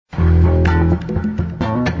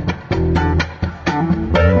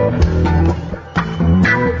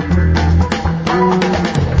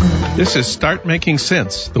This is Start Making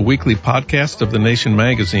Sense, the weekly podcast of The Nation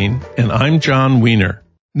magazine, and I'm John Wiener.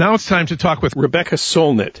 Now it's time to talk with Rebecca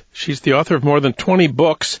Solnit. She's the author of more than 20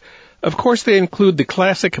 books. Of course, they include the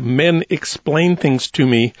classic Men Explain Things to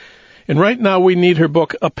Me, and right now we need her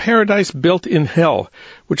book, A Paradise Built in Hell,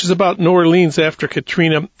 which is about New Orleans after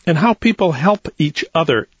Katrina and how people help each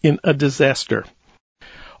other in a disaster.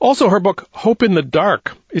 Also, her book, Hope in the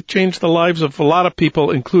Dark. It changed the lives of a lot of people,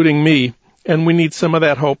 including me, and we need some of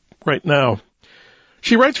that hope right now.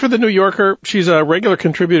 She writes for The New Yorker. She's a regular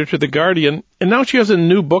contributor to The Guardian, and now she has a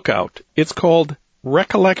new book out. It's called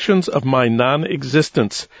Recollections of My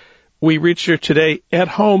Non-Existence. We reached her today at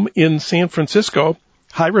home in San Francisco.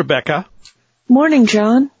 Hi, Rebecca. Morning,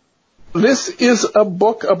 John. This is a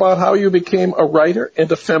book about how you became a writer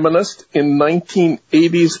and a feminist in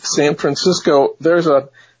 1980s San Francisco. There's an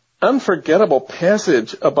unforgettable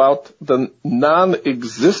passage about the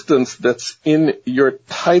non-existence that's in your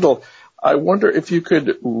title. I wonder if you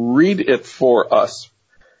could read it for us.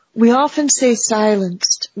 We often say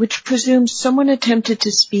silenced, which presumes someone attempted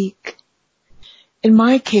to speak. In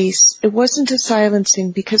my case, it wasn't a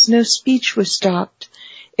silencing because no speech was stopped.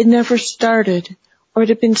 It never started, or it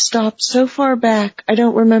had been stopped so far back I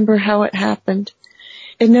don't remember how it happened.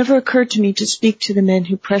 It never occurred to me to speak to the men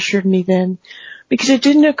who pressured me then, because it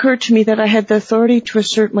didn't occur to me that I had the authority to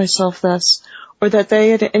assert myself thus, or that they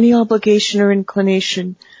had any obligation or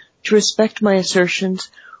inclination to respect my assertions,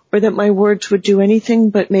 or that my words would do anything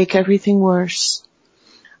but make everything worse.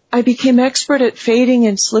 I became expert at fading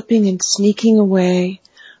and slipping and sneaking away,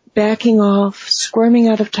 backing off, squirming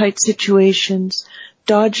out of tight situations,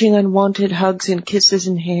 dodging unwanted hugs and kisses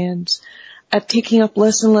and hands, at taking up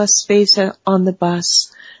less and less space on the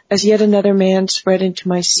bus as yet another man spread into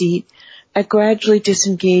my seat, at gradually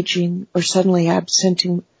disengaging or suddenly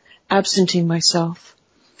absenting myself.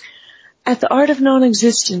 At the art of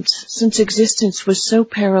non-existence, since existence was so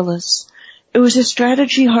perilous, it was a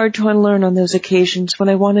strategy hard to unlearn on those occasions when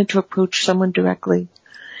I wanted to approach someone directly.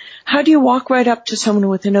 How do you walk right up to someone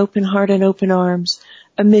with an open heart and open arms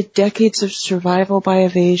amid decades of survival by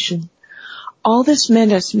evasion? All this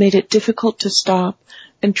menace made it difficult to stop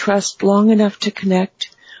and trust long enough to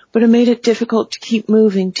connect, but it made it difficult to keep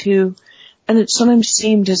moving too, and it sometimes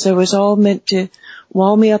seemed as though it was all meant to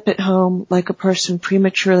wall me up at home like a person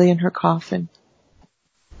prematurely in her coffin.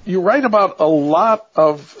 You write about a lot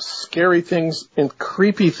of scary things and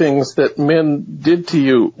creepy things that men did to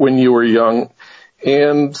you when you were young,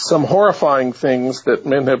 and some horrifying things that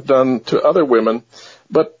men have done to other women.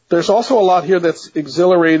 But there's also a lot here that's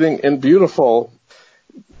exhilarating and beautiful.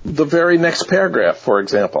 The very next paragraph, for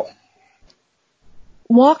example.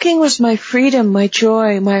 Walking was my freedom, my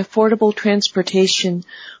joy, my affordable transportation,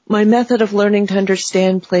 my method of learning to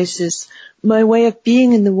understand places, my way of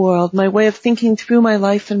being in the world, my way of thinking through my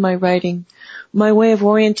life and my writing, my way of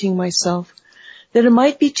orienting myself. That it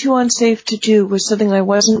might be too unsafe to do was something I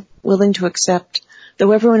wasn't willing to accept,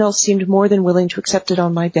 though everyone else seemed more than willing to accept it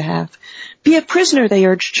on my behalf. Be a prisoner, they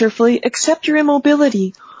urged cheerfully. Accept your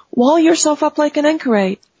immobility. Wall yourself up like an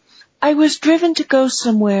anchorite. I was driven to go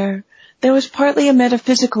somewhere. There was partly a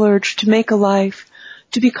metaphysical urge to make a life,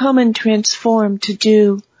 to become and transform, to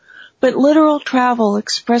do. But literal travel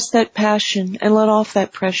expressed that passion and let off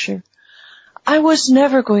that pressure. I was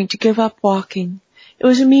never going to give up walking. It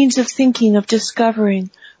was a means of thinking, of discovering,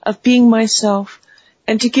 of being myself,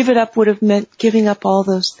 and to give it up would have meant giving up all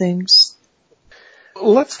those things.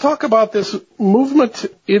 Let's talk about this movement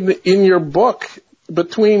in your book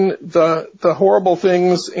between the horrible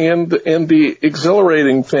things and the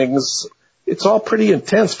exhilarating things. It's all pretty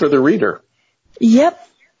intense for the reader. Yep.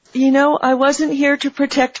 You know, I wasn't here to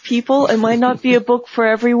protect people. It might not be a book for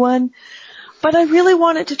everyone, but I really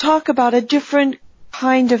wanted to talk about a different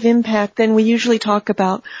kind of impact than we usually talk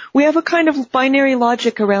about. We have a kind of binary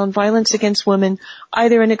logic around violence against women.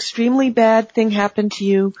 Either an extremely bad thing happened to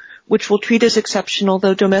you, which we'll treat as exceptional,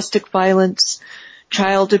 though domestic violence,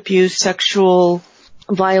 child abuse, sexual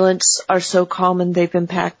violence are so common they've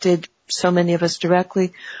impacted so many of us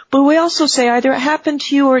directly. But we also say either it happened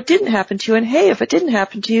to you or it didn't happen to you. And hey, if it didn't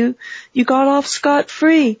happen to you, you got off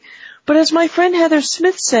scot-free. But as my friend Heather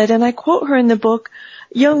Smith said, and I quote her in the book,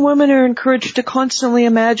 young women are encouraged to constantly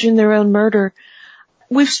imagine their own murder.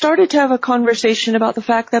 We've started to have a conversation about the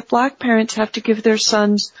fact that black parents have to give their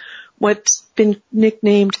sons what's been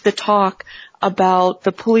nicknamed the talk about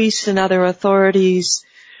the police and other authorities,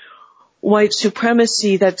 white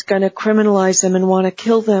supremacy that's going to criminalize them and want to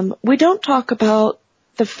kill them. We don't talk about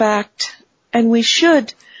the fact, and we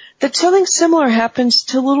should, that something similar happens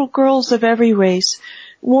to little girls of every race.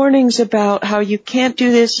 Warnings about how you can't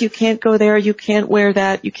do this, you can't go there, you can't wear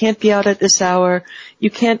that, you can't be out at this hour,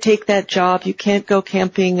 you can't take that job, you can't go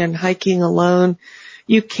camping and hiking alone,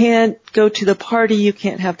 you can't go to the party, you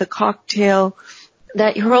can't have the cocktail.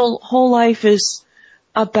 That your whole life is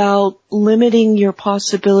about limiting your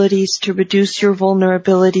possibilities to reduce your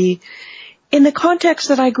vulnerability. In the context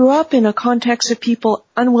that I grew up in, a context of people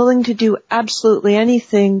unwilling to do absolutely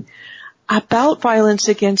anything about violence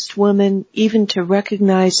against women, even to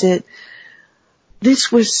recognize it,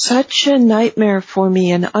 this was such a nightmare for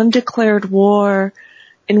me, an undeclared war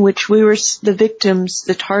in which we were the victims,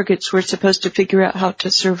 the targets, were supposed to figure out how to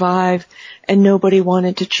survive, and nobody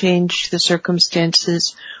wanted to change the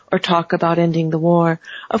circumstances or talk about ending the war.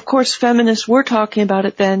 Of course, feminists were talking about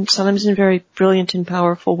it then, sometimes in very brilliant and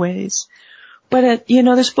powerful ways. But,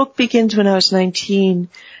 this book begins when I was 19,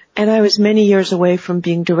 and I was many years away from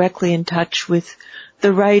being directly in touch with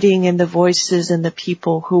the writing and the voices and the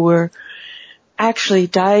people who were actually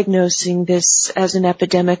diagnosing this as an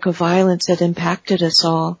epidemic of violence that impacted us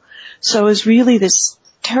all. So it was really this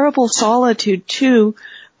terrible solitude, too,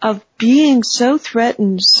 of being so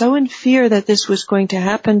threatened, so in fear that this was going to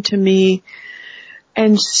happen to me,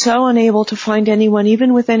 and so unable to find anyone,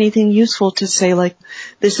 even with anything useful, to say, like,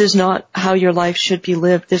 this is not how your life should be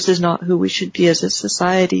lived, this is not who we should be as a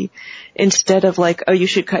society. Instead of like, oh, you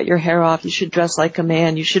should cut your hair off, you should dress like a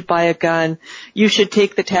man, you should buy a gun, you should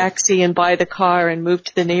take the taxi and buy the car and move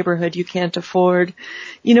to the neighborhood you can't afford.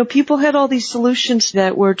 People had all these solutions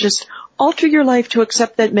that were just alter your life to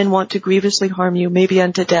accept that men want to grievously harm you, maybe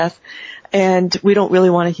unto death, and we don't really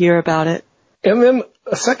want to hear about it. And then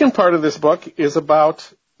a second part of this book is about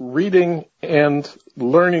reading and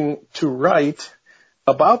learning to write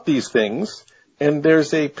about these things. And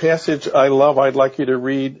there's a passage I love I'd like you to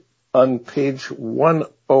read on page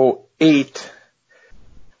 108.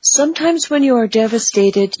 Sometimes when you are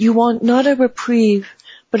devastated, you want not a reprieve,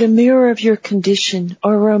 but a mirror of your condition,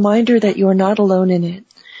 or a reminder that you are not alone in it.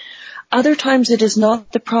 Other times it is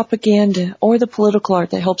not the propaganda or the political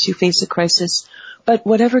art that helps you face a crisis, but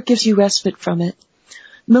whatever gives you respite from it.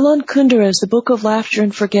 Milan Kundera's The Book of Laughter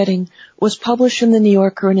and Forgetting was published in the New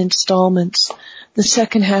Yorker in installments, the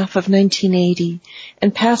second half of 1980,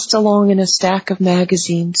 and passed along in a stack of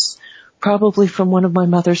magazines, probably from one of my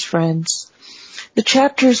mother's friends. The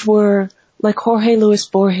chapters were, like Jorge Luis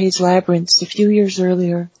Borges' Labyrinths a few years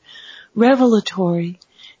earlier, revelatory.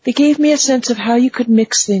 They gave me a sense of how you could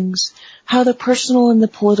mix things, how the personal and the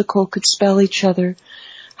political could spell each other,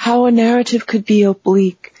 how a narrative could be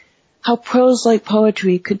oblique, how prose like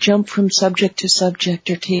poetry could jump from subject to subject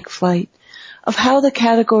or take flight, of how the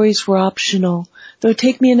categories were optional, though it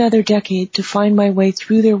take me another decade to find my way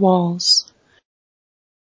through their walls.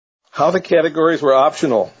 How the categories were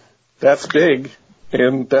optional. That's big,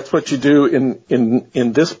 and that's what you do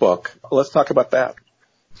in this book. Let's talk about that.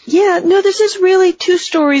 Yeah, no, this is really two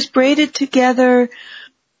stories braided together,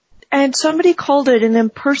 and somebody called it an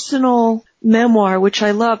impersonal memoir, which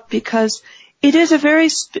I love because it is a very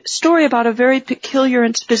story about a very peculiar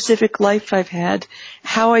and specific life I've had,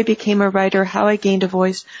 how I became a writer, how I gained a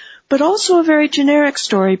voice, but also a very generic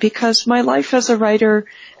story because my life as a writer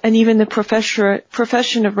and even the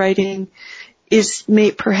profession of writing is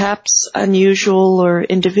perhaps unusual or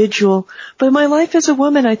individual, but my life as a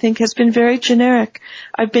woman, I think, has been very generic.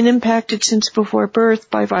 I've been impacted since before birth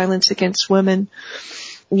by violence against women.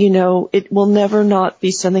 It will never not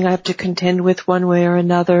be something I have to contend with one way or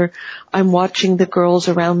another. I'm watching the girls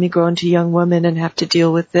around me grow into young women and have to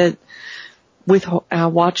deal with it,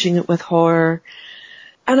 watching it with horror.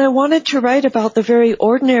 And I wanted to write about the very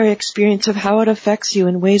ordinary experience of how it affects you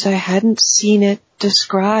in ways I hadn't seen it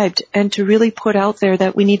described, and to really put out there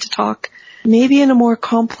that we need to talk maybe in a more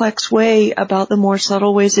complex way about the more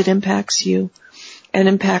subtle ways it impacts you and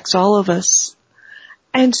impacts all of us.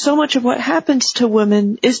 And so much of what happens to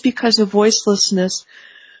women is because of voicelessness,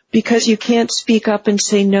 because you can't speak up and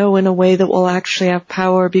say no in a way that will actually have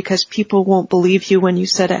power, because people won't believe you when you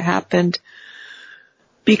said it happened,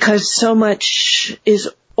 because so much is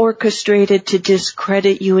orchestrated to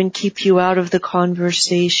discredit you and keep you out of the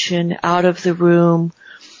conversation, out of the room,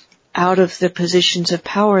 out of the positions of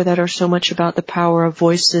power that are so much about the power of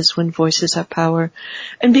voices when voices have power.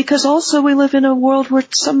 And because also we live in a world where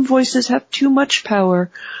some voices have too much power.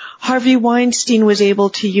 Harvey Weinstein was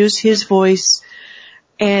able to use his voice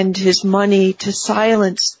and his money to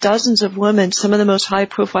silence dozens of women, some of the most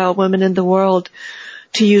high-profile women in the world,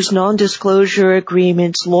 to use non-disclosure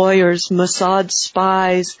agreements, lawyers, Mossad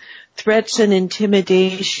spies, threats and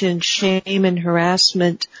intimidation, shame and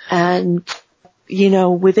harassment. And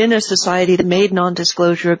within a society that made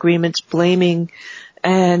non-disclosure agreements, blaming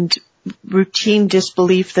and routine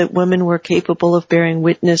disbelief that women were capable of bearing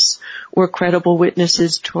witness or credible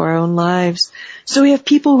witnesses to our own lives. So we have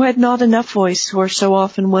people who had not enough voice, who are so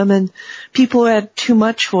often women, people who had too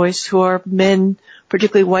much voice, who are men,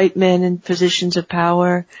 particularly white men in positions of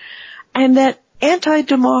power, and that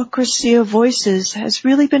anti-democracy of voices has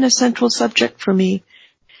really been a central subject for me.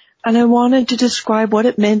 And I wanted to describe what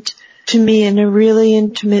it meant to me in a really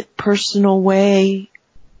intimate, personal way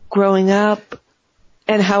growing up,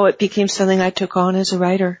 and how it became something I took on as a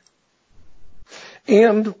writer.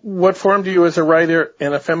 And what formed you as a writer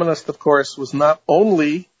and a feminist, of course, was not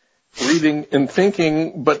only reading and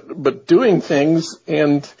thinking, but doing things.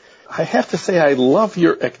 And I have to say, I love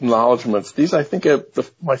your acknowledgments. These, I think, are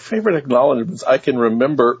my favorite acknowledgments I can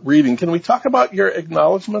remember reading. Can we talk about your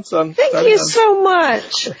acknowledgments? Thank you so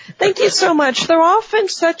much. Thank you so much. They're often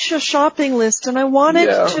such a shopping list, and I wanted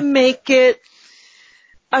to make it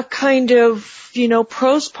a kind of,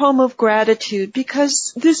 prose poem of gratitude,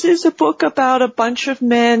 because this is a book about a bunch of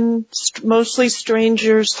men, mostly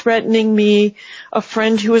strangers, threatening me, a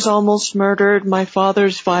friend who was almost murdered, my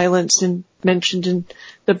father's violence mentioned in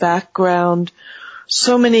the background,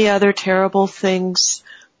 so many other terrible things.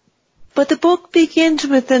 But the book begins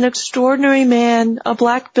with an extraordinary man, a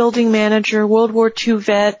black building manager, World War II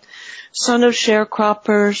vet, son of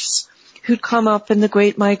sharecroppers, who'd come up in the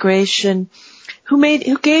Great Migration,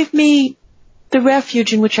 who gave me the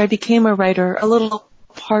refuge in which I became a writer, a little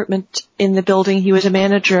apartment in the building he was a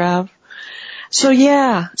manager of. So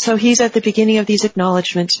he's at the beginning of these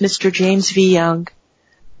acknowledgments, Mr. James V. Young.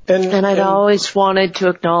 And I'd always wanted to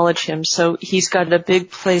acknowledge him, so he's got a big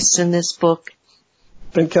place in this book.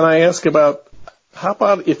 And can I ask how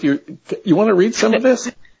about if you want to read some of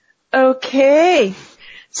this? Okay.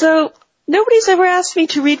 So nobody's ever asked me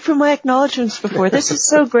to read from my acknowledgments before. This is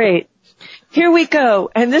so great. Here we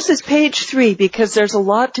go. And this is page 3, because there's a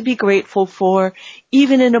lot to be grateful for,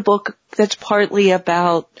 even in a book that's partly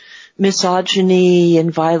about misogyny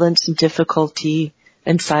and violence and difficulty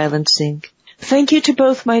and silencing. Thank you to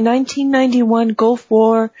both my 1991 Gulf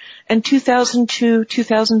War and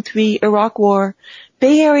 2002-2003 Iraq War,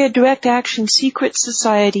 Bay Area Direct Action Secret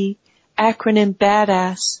Society, acronym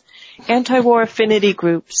BADASS, anti-war affinity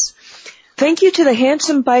groups. Thank you to the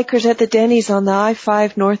handsome bikers at the Denny's on the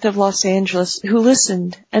I-5 north of Los Angeles who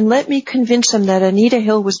listened and let me convince them that Anita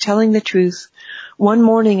Hill was telling the truth one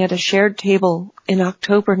morning at a shared table in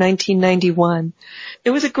October 1991. It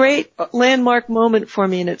was a great landmark moment for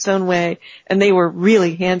me in its own way, and they were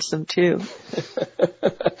really handsome too.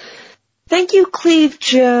 Thank you, Cleve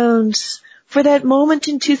Jones, for that moment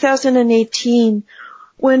in 2018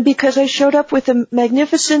 when, because I showed up with a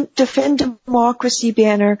magnificent Defend Democracy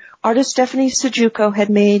banner artist Stephanie Sujuko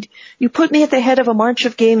had made, you put me at the head of a march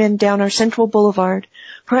of gay men down our Central Boulevard.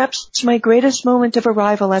 Perhaps it's my greatest moment of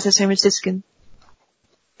arrival as a San Franciscan.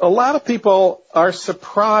 A lot of people are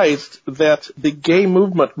surprised that the gay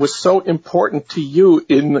movement was so important to you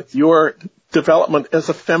in your development as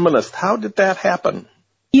a feminist. How did that happen?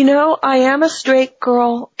 I am a straight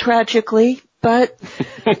girl, tragically, but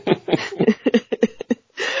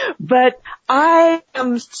but I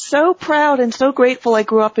am so proud and so grateful I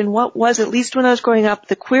grew up in what was, at least when I was growing up,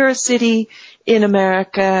 the queerest city in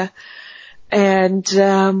America, and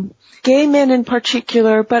gay men in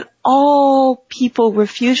particular, but all people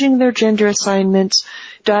refusing their gender assignments,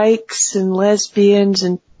 dykes and lesbians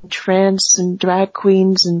and trans and drag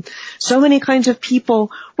queens and so many kinds of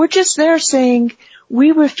people were just there saying,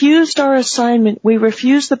 we refused our assignment, we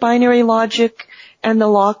refused the binary logic and the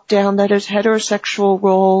lockdown that is heterosexual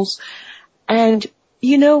roles. And,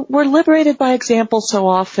 we're liberated by example so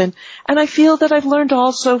often. And I feel that I've learned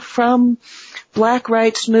also from Black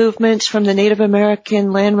rights movements, from the Native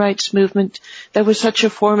American land rights movement that was such a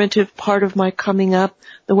formative part of my coming up,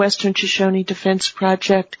 the Western Shoshone Defense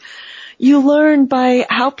Project. You learn by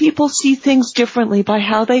how people see things differently, by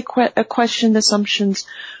how they question assumptions,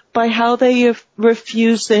 by how they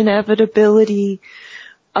refuse the inevitability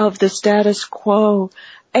of the status quo.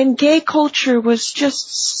 And gay culture was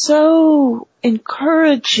just so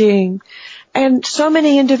encouraging. And so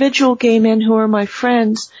many individual gay men who are my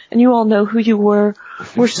friends, and you all know who you were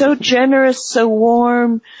so generous, so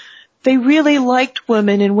warm. They really liked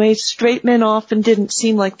women in ways straight men often didn't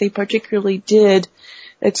seem like they particularly did,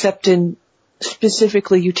 except in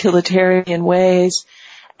specifically utilitarian ways.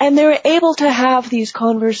 And they were able to have these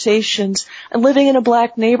conversations. And living in a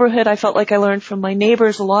black neighborhood, I felt like I learned from my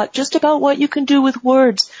neighbors a lot just about what you can do with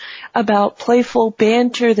words, about playful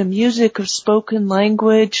banter, the music of spoken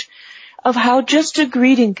language, of how just a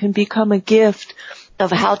greeting can become a gift,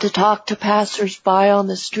 of how to talk to passersby on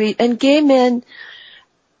the street. And gay men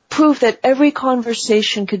prove that every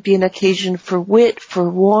conversation could be an occasion for wit, for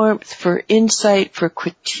warmth, for insight, for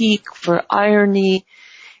critique, for irony.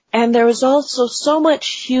 And there is also so much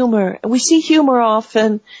humor. We see humor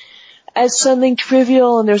often as something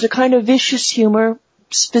trivial, and there's a kind of vicious humor,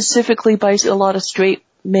 specifically by a lot of straight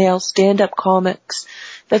male stand-up comics,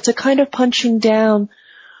 that's a kind of punching down.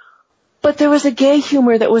 But there was a gay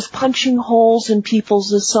humor that was punching holes in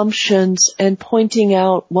people's assumptions and pointing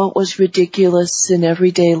out what was ridiculous in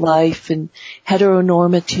everyday life and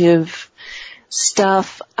heteronormative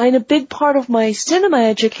stuff. And a big part of my cinema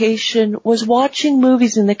education was watching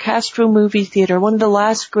movies in the Castro Movie Theater, one of the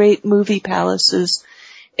last great movie palaces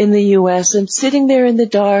in the U.S., and sitting there in the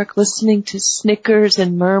dark listening to snickers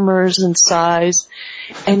and murmurs and sighs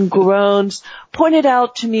and groans pointed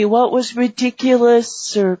out to me what was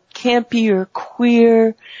ridiculous or campy or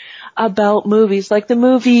queer about movies. Like the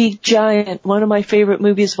movie Giant, one of my favorite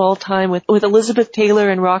movies of all time, with Elizabeth Taylor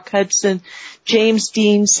and Rock Hudson, James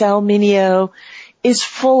Dean, Sal Mineo, is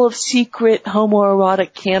full of secret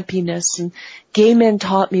homoerotic campiness, and gay men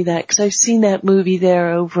taught me that because I've seen that movie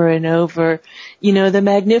there over and over. You know, The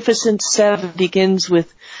Magnificent Seven begins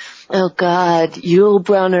with, oh God, Yul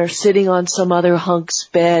Brynner sitting on some other hunk's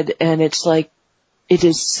bed, and it's like, it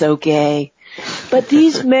is so gay. But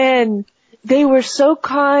these men, they were so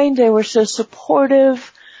kind, they were so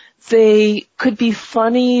supportive, they could be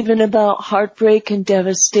funny even about heartbreak and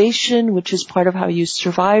devastation, which is part of how you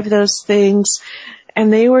survive those things.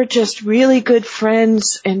 And they were just really good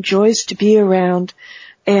friends and joys to be around.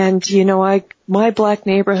 And, you know, my black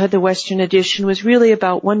neighborhood, the Western Addition, was really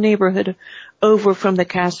about one neighborhood over from the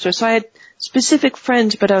Castro. So I had specific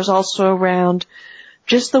friends, but I was also around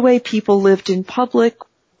just the way people lived in public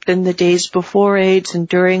in the days before AIDS and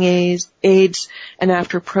during AIDS and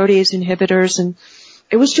after protease inhibitors. And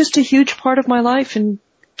it was just a huge part of my life, and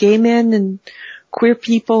gay men and queer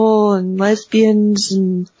people and lesbians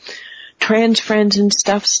and trans friends and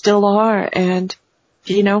stuff still are. And,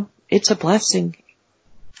 you know, it's a blessing.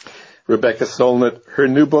 Rebecca Solnit, her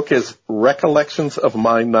new book is Recollections of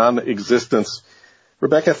My Non-Existence.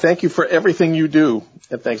 Rebecca, thank you for everything you do,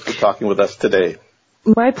 and thanks for talking with us today.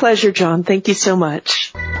 My pleasure, John. Thank you so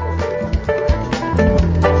much.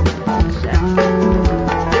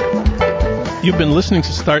 You've been listening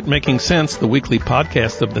to Start Making Sense, the weekly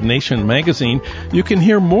podcast of The Nation magazine. You can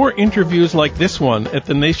hear more interviews like this one at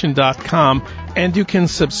thenation.com, and you can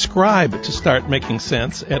subscribe to Start Making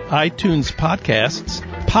Sense at iTunes Podcasts,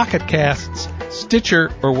 Pocket Casts,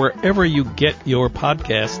 Stitcher, or wherever you get your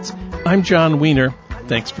podcasts. I'm John Wiener.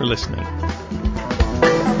 Thanks for listening.